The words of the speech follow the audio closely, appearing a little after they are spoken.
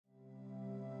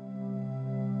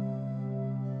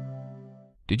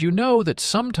Did you know that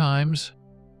sometimes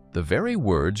the very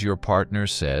words your partner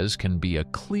says can be a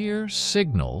clear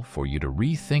signal for you to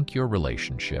rethink your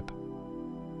relationship?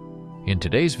 In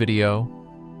today's video,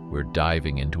 we're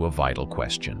diving into a vital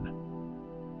question.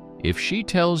 If she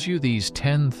tells you these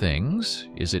 10 things,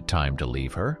 is it time to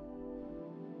leave her?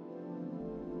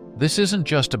 This isn't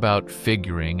just about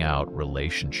figuring out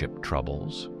relationship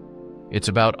troubles. It's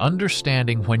about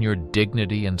understanding when your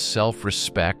dignity and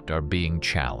self-respect are being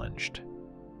challenged.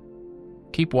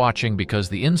 Keep watching because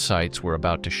the insights we're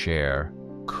about to share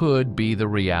could be the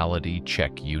reality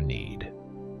check you need.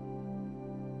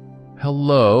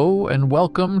 Hello, and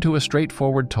welcome to a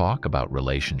straightforward talk about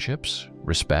relationships,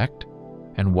 respect,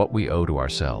 and what we owe to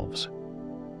ourselves.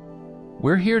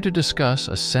 We're here to discuss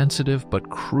a sensitive but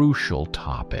crucial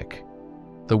topic,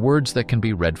 the words that can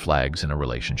be red flags in a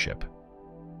relationship.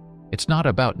 It's not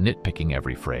about nitpicking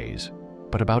every phrase,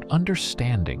 but about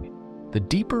understanding the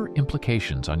deeper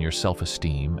implications on your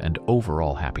self-esteem and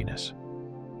overall happiness.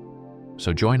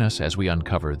 So join us as we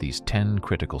uncover these 10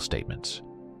 critical statements.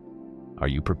 Are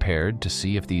you prepared to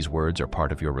see if these words are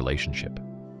part of your relationship?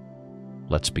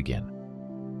 Let's begin.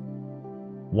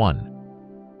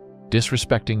 1.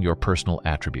 Disrespecting your personal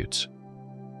attributes.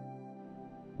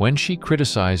 When she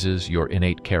criticizes your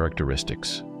innate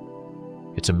characteristics,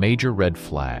 it's a major red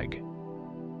flag.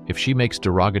 If she makes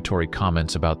derogatory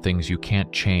comments about things you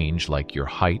can't change, like your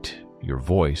height, your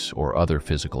voice, or other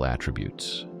physical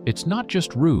attributes, it's not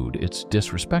just rude, it's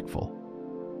disrespectful.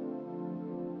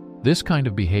 This kind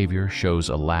of behavior shows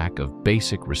a lack of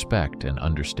basic respect and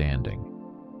understanding.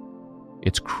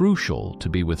 It's crucial to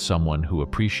be with someone who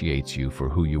appreciates you for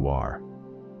who you are,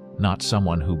 not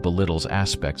someone who belittles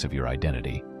aspects of your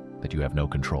identity that you have no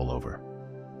control over.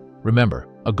 Remember,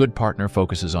 a good partner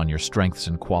focuses on your strengths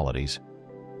and qualities,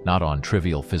 not on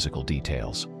trivial physical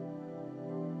details.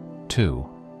 2.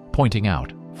 Pointing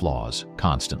out flaws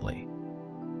constantly.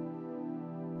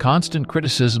 Constant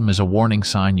criticism is a warning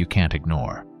sign you can't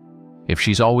ignore. If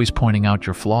she's always pointing out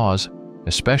your flaws,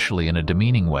 especially in a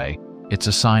demeaning way, it's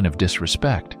a sign of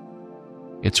disrespect.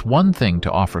 It's one thing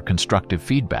to offer constructive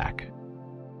feedback,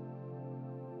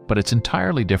 but it's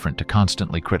entirely different to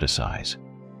constantly criticize.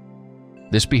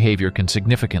 This behavior can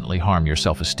significantly harm your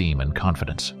self-esteem and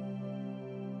confidence.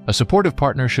 A supportive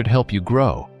partner should help you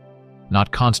grow,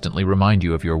 not constantly remind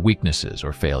you of your weaknesses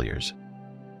or failures.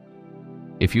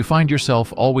 If you find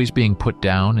yourself always being put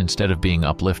down instead of being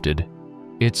uplifted,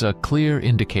 it's a clear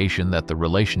indication that the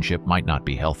relationship might not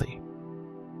be healthy.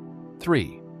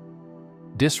 3.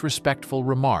 Disrespectful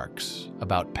remarks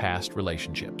about past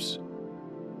relationships.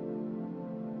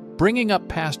 Bringing up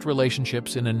past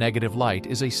relationships in a negative light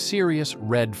is a serious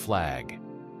red flag.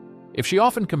 If she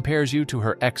often compares you to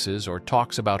her exes or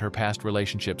talks about her past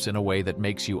relationships in a way that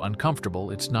makes you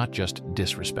uncomfortable, it's not just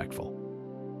disrespectful.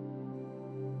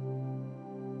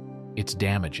 It's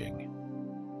damaging.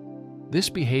 This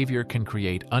behavior can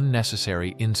create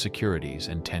unnecessary insecurities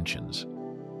and tensions.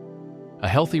 A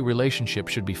healthy relationship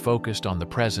should be focused on the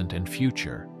present and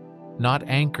future, not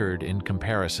anchored in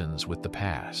comparisons with the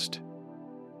past.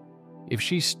 If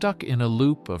she's stuck in a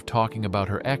loop of talking about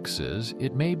her exes,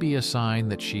 it may be a sign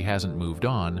that she hasn't moved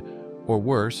on, or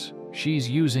worse, she's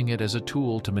using it as a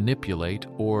tool to manipulate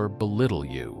or belittle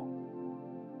you.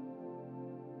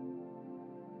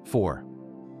 4.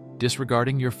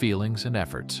 Disregarding your feelings and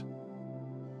efforts.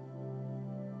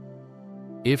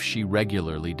 If she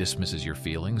regularly dismisses your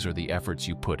feelings or the efforts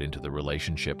you put into the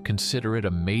relationship, consider it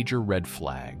a major red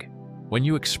flag. When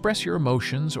you express your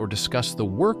emotions or discuss the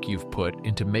work you've put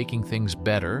into making things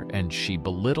better and she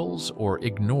belittles or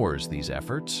ignores these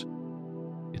efforts,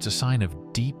 it's a sign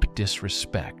of deep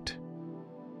disrespect.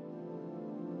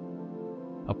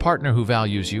 A partner who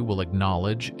values you will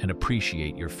acknowledge and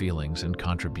appreciate your feelings and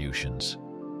contributions,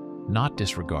 not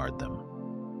disregard them.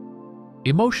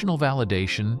 Emotional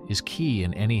validation is key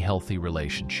in any healthy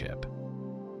relationship.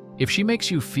 If she makes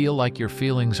you feel like your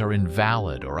feelings are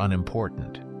invalid or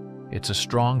unimportant, it's a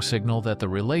strong signal that the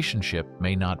relationship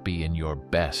may not be in your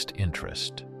best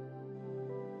interest.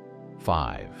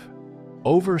 5.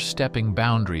 Overstepping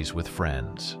boundaries with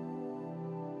friends.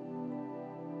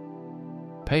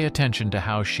 Pay attention to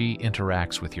how she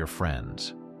interacts with your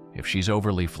friends. If she's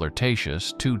overly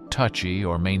flirtatious, too touchy,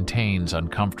 or maintains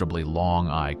uncomfortably long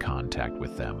eye contact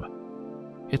with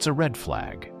them, it's a red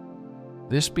flag.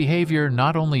 This behavior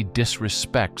not only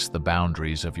disrespects the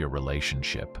boundaries of your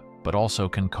relationship, but also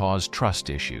can cause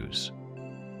trust issues.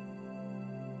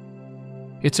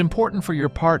 It's important for your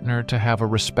partner to have a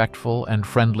respectful and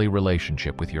friendly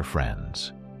relationship with your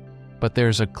friends, but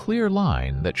there's a clear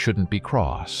line that shouldn't be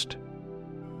crossed.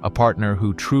 A partner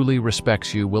who truly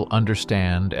respects you will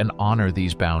understand and honor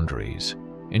these boundaries,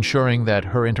 ensuring that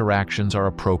her interactions are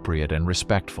appropriate and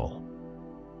respectful.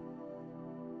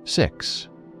 6.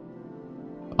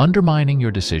 Undermining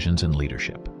your decisions and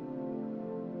leadership.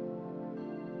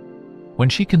 When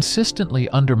she consistently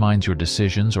undermines your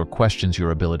decisions or questions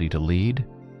your ability to lead,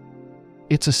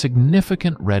 it's a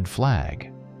significant red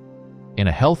flag. In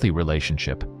a healthy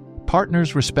relationship,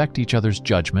 partners respect each other's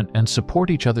judgment and support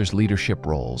each other's leadership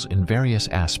roles in various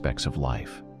aspects of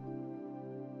life.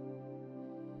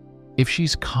 If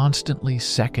she's constantly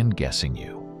second-guessing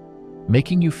you,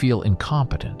 making you feel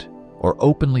incompetent, or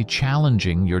openly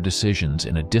challenging your decisions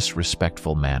in a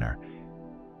disrespectful manner,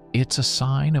 it's a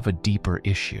sign of a deeper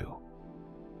issue.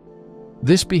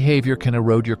 This behavior can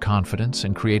erode your confidence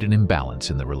and create an imbalance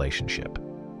in the relationship.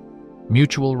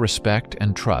 Mutual respect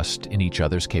and trust in each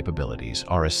other's capabilities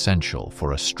are essential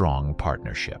for a strong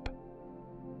partnership.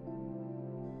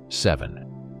 7.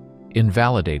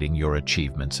 Invalidating your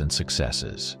achievements and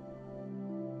successes.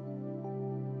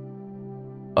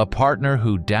 A partner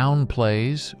who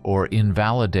downplays or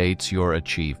invalidates your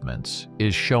achievements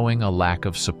is showing a lack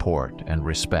of support and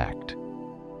respect.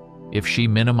 If she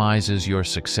minimizes your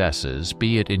successes,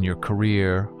 be it in your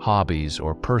career, hobbies,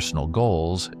 or personal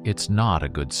goals, it's not a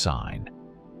good sign.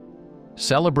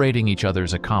 Celebrating each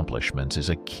other's accomplishments is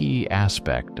a key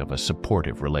aspect of a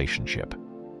supportive relationship.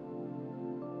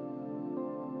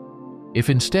 If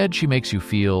instead she makes you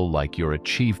feel like your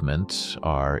achievements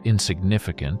are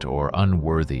insignificant or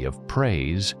unworthy of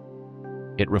praise,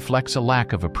 it reflects a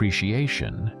lack of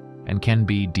appreciation and can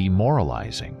be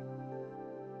demoralizing.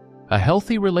 A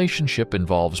healthy relationship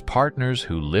involves partners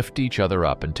who lift each other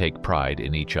up and take pride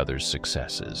in each other's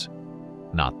successes,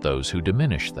 not those who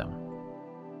diminish them.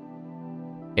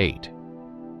 8.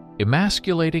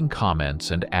 Emasculating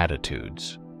comments and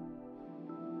attitudes.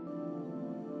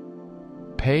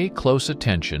 Pay close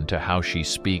attention to how she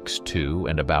speaks to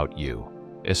and about you,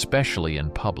 especially in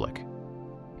public.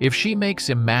 If she makes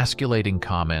emasculating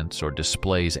comments or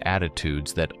displays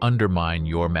attitudes that undermine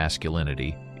your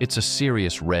masculinity, it's a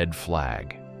serious red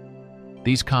flag.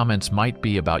 These comments might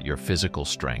be about your physical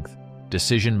strength,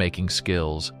 decision-making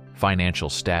skills, financial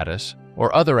status,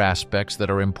 or other aspects that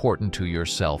are important to your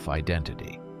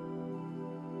self-identity.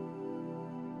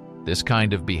 This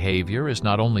kind of behavior is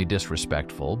not only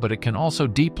disrespectful, but it can also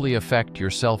deeply affect your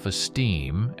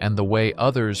self-esteem and the way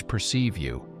others perceive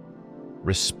you.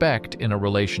 Respect in a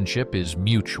relationship is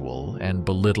mutual, and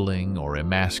belittling or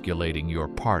emasculating your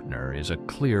partner is a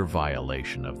clear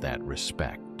violation of that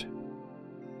respect.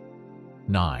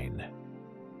 9.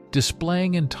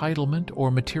 Displaying entitlement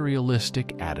or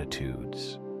materialistic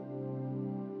attitudes.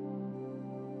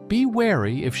 Be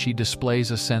wary if she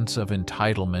displays a sense of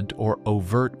entitlement or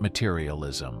overt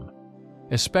materialism,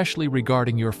 especially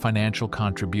regarding your financial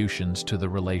contributions to the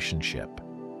relationship.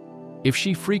 If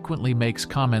she frequently makes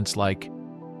comments like,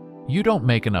 "You don't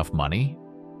make enough money,"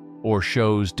 or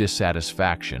shows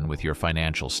dissatisfaction with your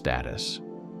financial status,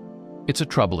 it's a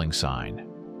troubling sign.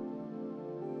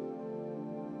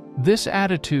 This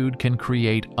attitude can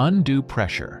create undue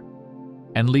pressure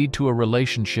and lead to a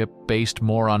relationship based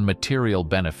more on material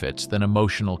benefits than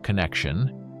emotional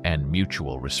connection and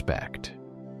mutual respect.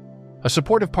 A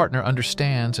supportive partner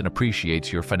understands and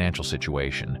appreciates your financial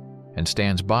situation and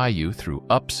stands by you through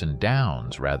ups and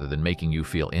downs rather than making you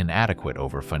feel inadequate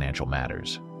over financial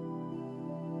matters.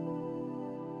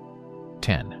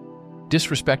 10.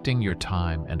 Disrespecting your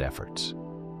time and efforts.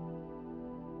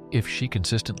 If she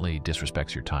consistently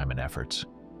disrespects your time and efforts,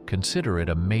 consider it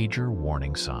a major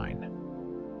warning sign.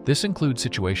 This includes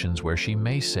situations where she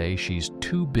may say she's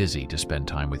too busy to spend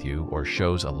time with you or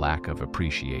shows a lack of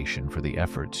appreciation for the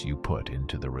efforts you put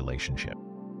into the relationship.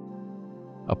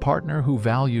 A partner who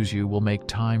values you will make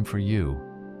time for you,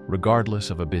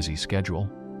 regardless of a busy schedule.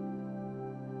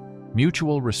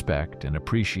 Mutual respect and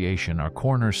appreciation are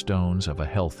cornerstones of a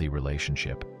healthy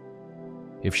relationship.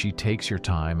 If she takes your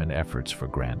time and efforts for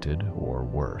granted, or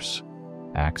worse,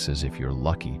 acts as if you're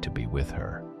lucky to be with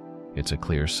her, it's a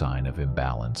clear sign of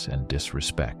imbalance and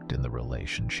disrespect in the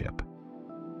relationship.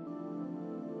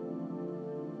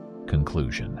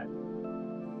 Conclusion.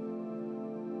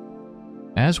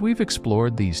 As we've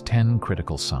explored these 10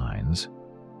 critical signs,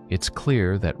 it's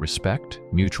clear that respect,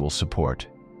 mutual support,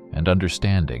 and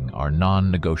understanding are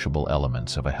non-negotiable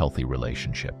elements of a healthy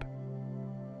relationship.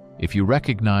 If you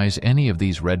recognize any of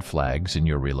these red flags in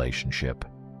your relationship,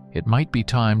 it might be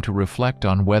time to reflect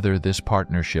on whether this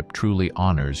partnership truly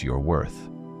honors your worth.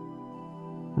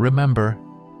 Remember,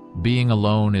 being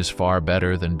alone is far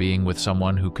better than being with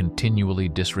someone who continually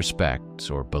disrespects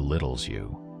or belittles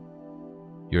you.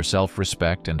 Your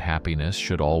self-respect and happiness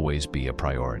should always be a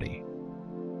priority.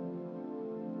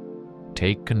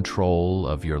 Take control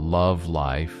of your love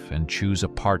life and choose a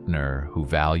partner who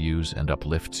values and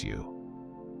uplifts you.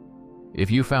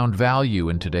 If you found value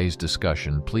in today's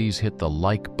discussion, please hit the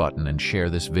like button and share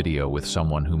this video with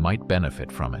someone who might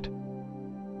benefit from it.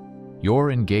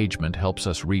 Your engagement helps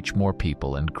us reach more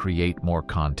people and create more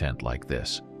content like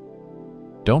this.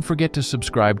 Don't forget to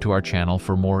subscribe to our channel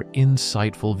for more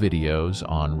insightful videos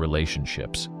on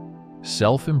relationships,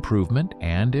 self-improvement,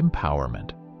 and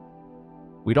empowerment.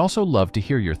 We'd also love to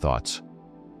hear your thoughts.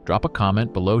 Drop a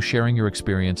comment below sharing your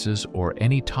experiences or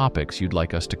any topics you'd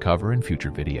like us to cover in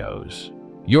future videos.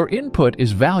 Your input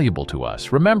is valuable to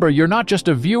us. Remember, you're not just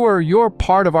a viewer, you're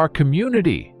part of our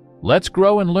community. Let's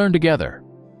grow and learn together.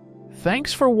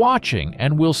 Thanks for watching,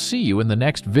 and we'll see you in the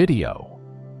next video.